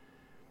there.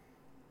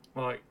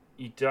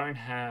 You don't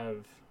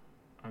have...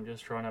 I'm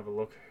just trying to have a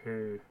look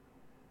who...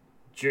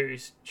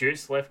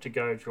 Juice left to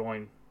go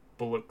join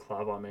Bullet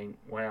Club. I mean,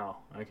 wow,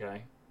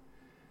 okay.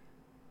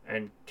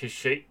 And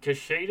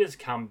Kishida's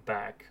come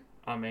back.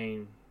 I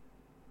mean,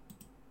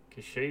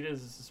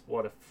 Kishida's,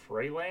 a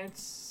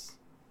freelance?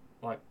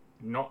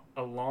 Not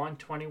a line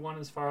 21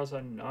 as far as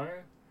I know.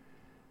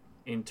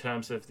 In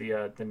terms of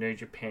the New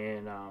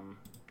Japan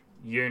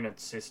unit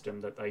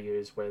system that they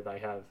use, where they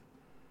have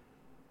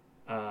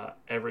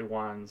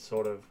everyone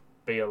sort of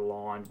be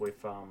aligned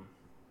with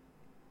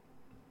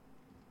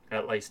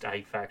at least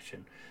a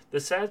faction. The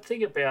sad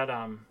thing about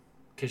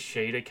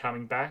Kushida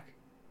coming back,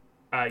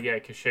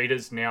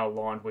 Kushida's now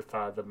aligned with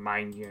the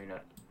main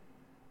unit.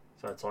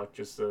 So it's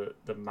just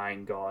the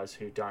main guys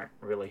who don't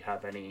really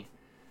have any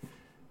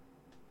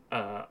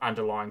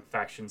underlying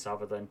factions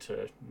other than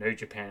to New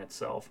Japan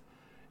itself.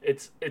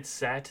 It's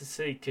sad to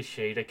see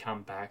Kushida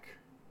come back.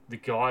 The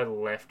guy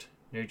left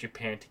New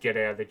Japan to get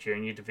out of the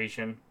junior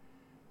division.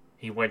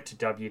 He went to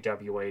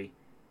WWE.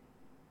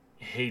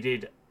 He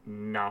did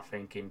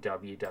nothing in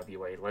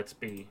WWE. Let's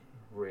be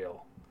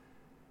real.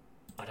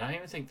 I don't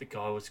even think the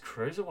guy was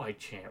Cruiserweight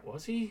champ,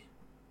 was he?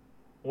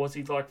 Or was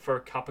he for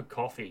a cup of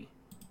coffee?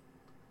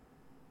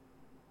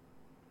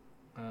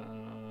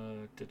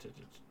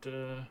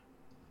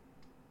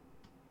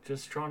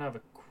 Just trying to have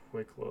a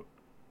quick look.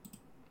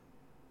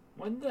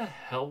 When the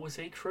hell was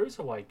he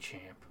Cruiserweight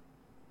champ?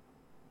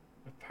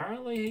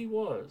 Apparently he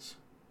was.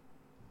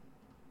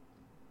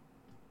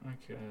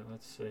 Okay,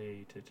 let's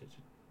see.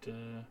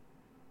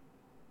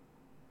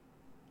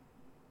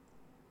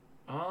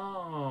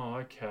 Oh,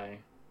 okay.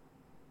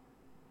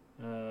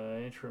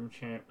 Interim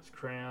champ was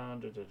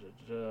crowned.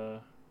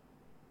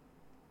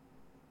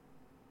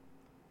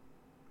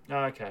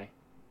 Okay.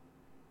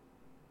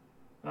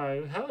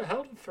 Oh,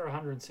 held it for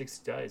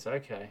 160 days.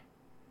 Okay.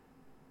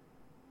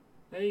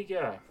 There you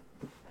go.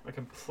 I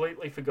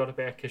completely forgot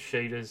about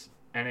Kushida's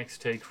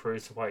NXT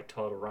Cruiserweight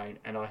title reign,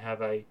 and I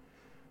have a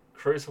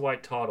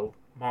Cruiserweight title,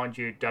 mind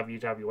you,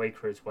 WWE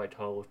Cruiserweight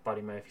title with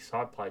Buddy Murphy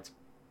side plates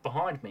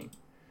behind me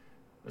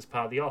as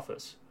part of the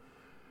office.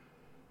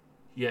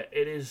 Yeah,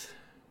 it is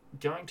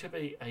going to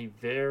be a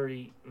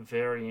very,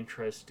 very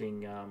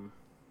interesting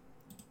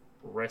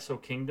Wrestle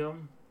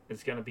Kingdom.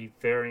 It's going to be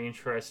very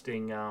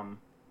interesting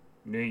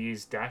New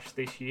Year's Dash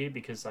this year,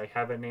 because they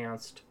have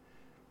announced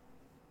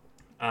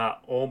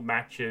all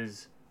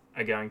matches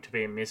are going to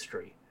be a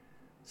mystery.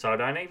 So I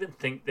don't even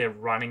think they're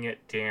running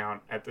it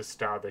down at the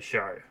start of the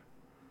show.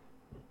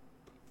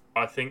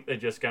 I think they're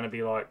just going to be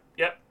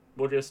yep,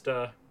 we'll just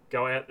go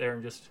out there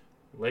and just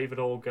leave it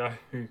all go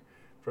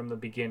from the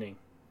beginning.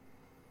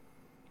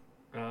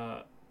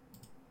 So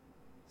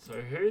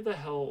who the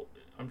hell...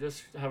 I'm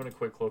just having a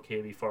quick look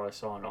here before I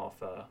sign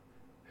off.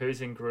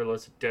 Who's in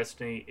Gorillas of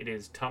Destiny? It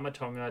is Tama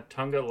Tonga,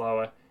 Tonga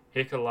Loa,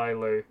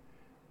 Hikulelu,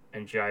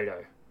 and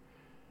Jado.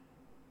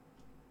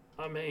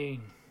 I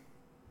mean...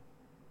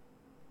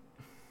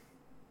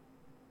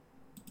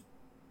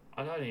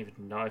 I don't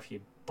even know if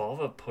you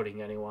bother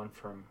putting anyone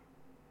from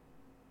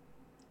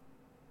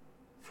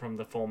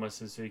the former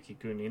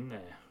Suzuki-gun in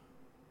there.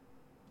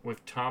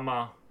 With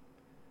Tama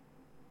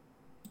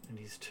and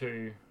his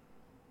two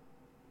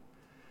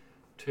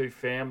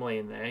family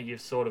in there,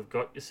 you've sort of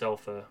got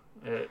yourself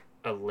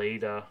a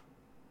leader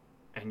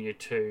and your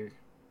two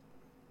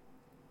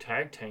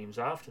tag teams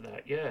after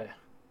that, yeah.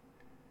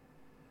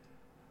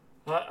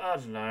 I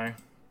don't know.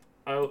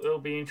 It'll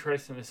be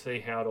interesting to see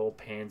how it all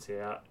pans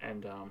out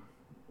and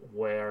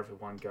where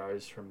everyone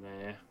goes from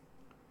there.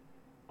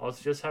 I was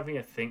just having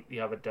a think the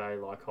other day,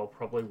 like I'll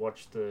probably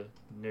watch the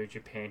New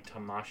Japan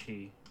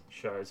Tamashi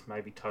shows,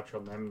 maybe touch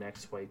on them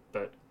next week,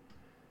 but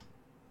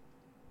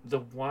the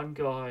one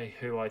guy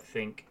who I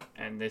think,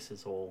 and this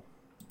is all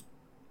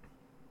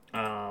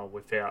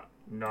without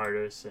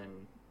notice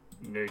and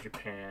New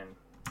Japan,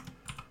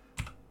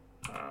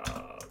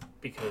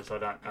 because I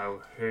don't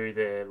know who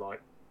they're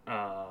like,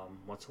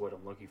 what's the word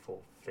I'm looking for?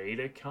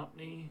 Feeder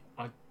company,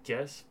 I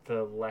guess,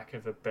 for lack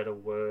of a better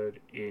word,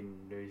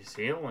 in New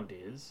Zealand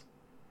is.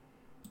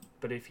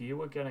 But if you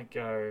were going to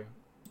go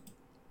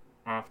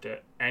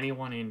after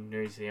anyone in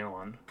New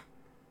Zealand,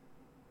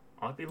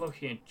 I'd be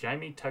looking at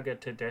Jamie Tugger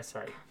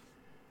Tedese,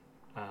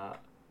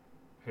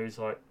 who's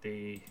like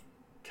the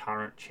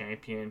current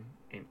champion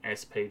in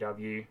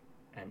SPW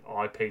and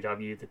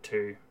IPW, the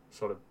two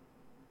sort of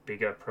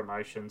bigger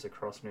promotions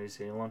across New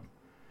Zealand.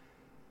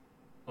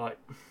 Like,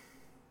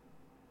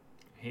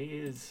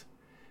 he is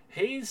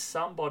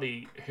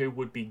somebody who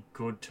would be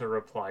good to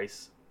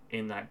replace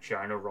in that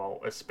Jonah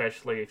role,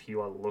 especially if you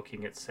are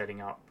looking at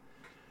setting up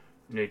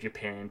New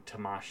Japan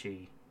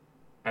Tamashi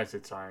as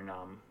its own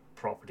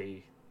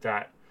property.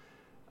 That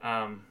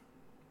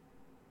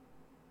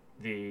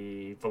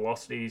the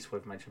Velocities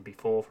we've mentioned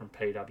before from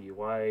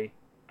PWA,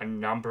 a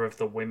number of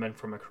the women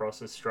from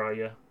across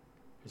Australia,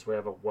 because we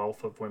have a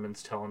wealth of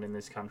women's talent in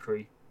this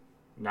country,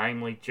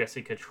 namely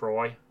Jessica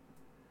Troy.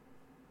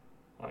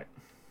 Like,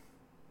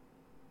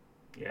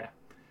 yeah,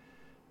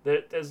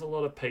 there's a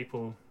lot of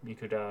people you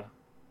could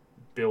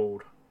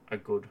build a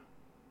good,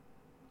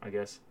 I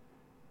guess,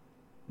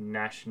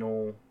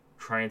 national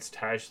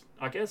trans-Tasman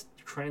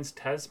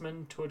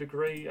to a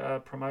degree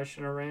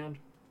promotion around.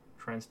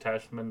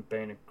 Trans-Tasman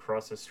being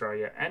across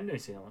Australia and New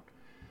Zealand.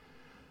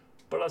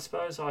 But I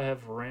suppose I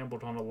have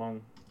rambled on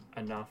along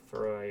enough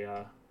for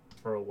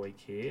a week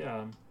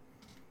here.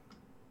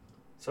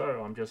 So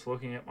I'm just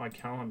looking at my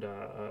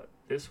calendar.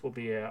 This will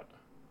be out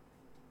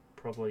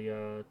probably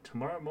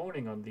tomorrow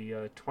morning on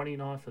the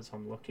 29th as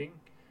I'm looking.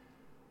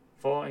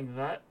 Following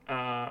that,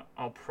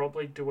 I'll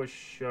probably do a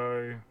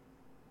show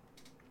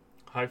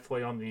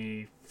hopefully on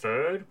the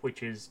 3rd,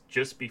 which is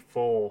just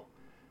before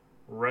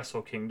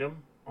Wrestle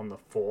Kingdom on the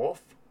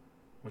 4th,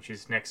 which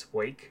is next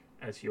week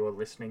as you're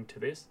listening to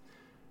this.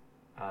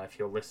 If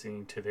you're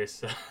listening to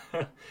this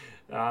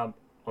on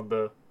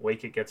the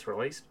week it gets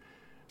released.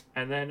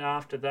 And then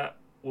after that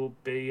will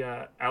be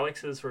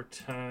Alex's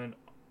return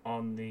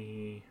on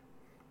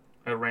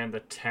around the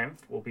 10th.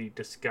 We'll be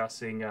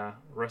discussing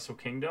Wrestle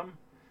Kingdom.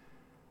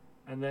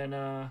 And then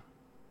a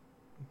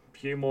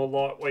few more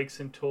light weeks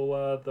until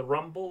the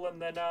Rumble,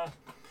 and then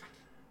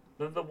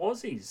the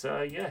Wazzies.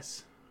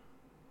 Yes,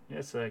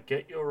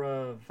 get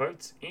your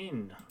votes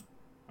in.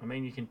 I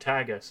mean, you can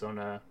tag us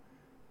on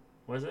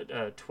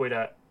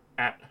Twitter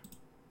at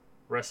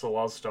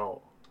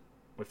WrestleOzstyle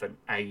with an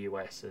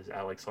AUS, as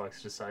Alex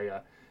likes to say.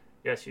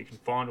 Yes, you can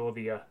find all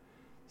the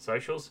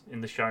socials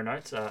in the show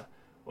notes,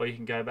 or you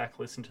can go back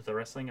listen to the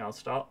Wrestling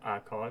Ozstyle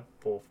archive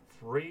for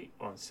free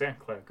on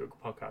SoundCloud, Google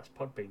Podcasts,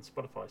 Podbean,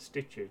 Spotify,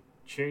 Stitcher,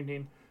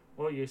 TuneIn,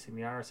 or using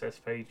the RSS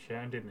feed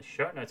found in the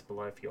show notes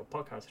below for your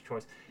podcast of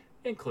choice,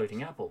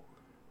 including Apple.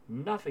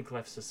 Nothing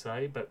left to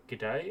say but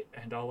g'day,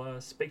 and I'll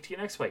speak to you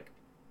next week.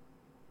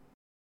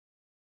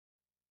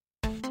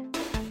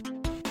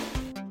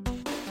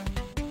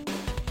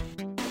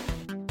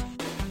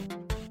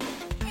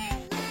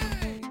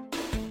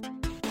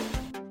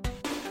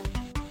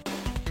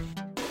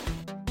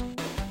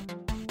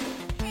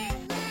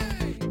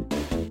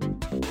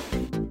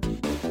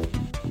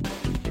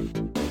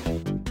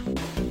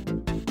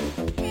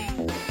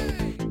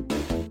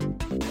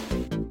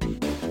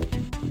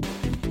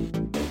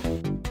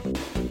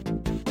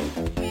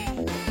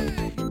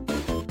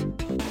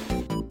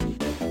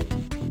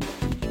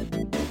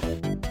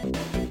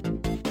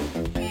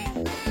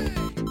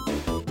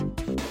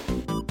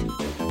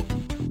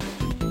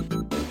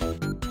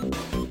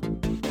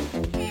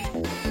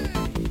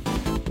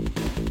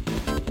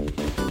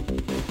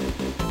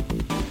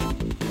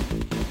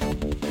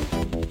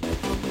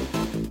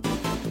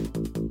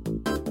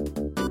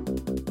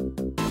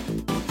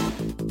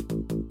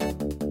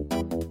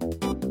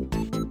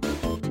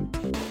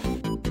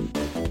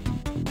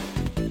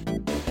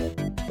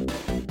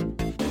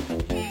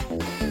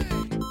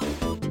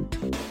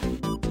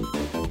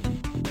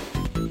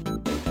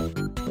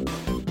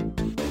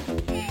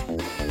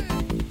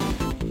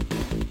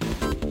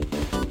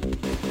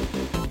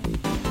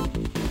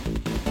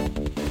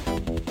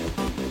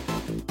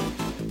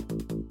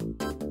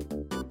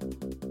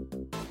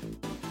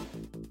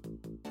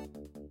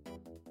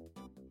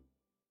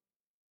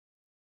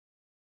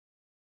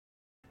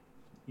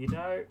 You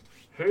know,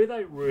 who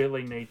they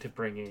really need to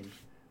bring in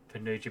for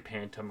New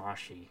Japan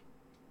Tamashi?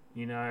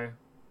 You know,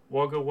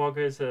 Wagga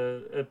Wagga's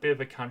a bit of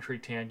a country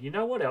town. You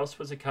know what else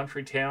was a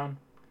country town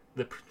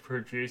that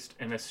produced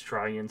an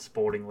Australian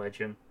sporting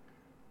legend?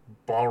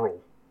 Boral.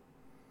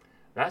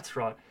 That's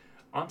right.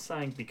 I'm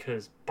saying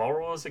because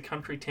Boral is a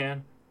country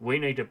town, we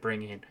need to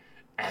bring in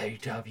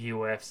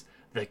AWF's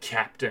The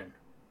Captain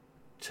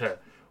to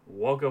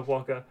Wagga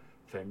Wagga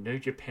for New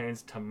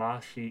Japan's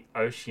Tamashi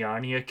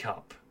Oceania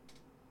Cup.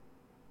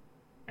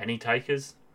 Any takers?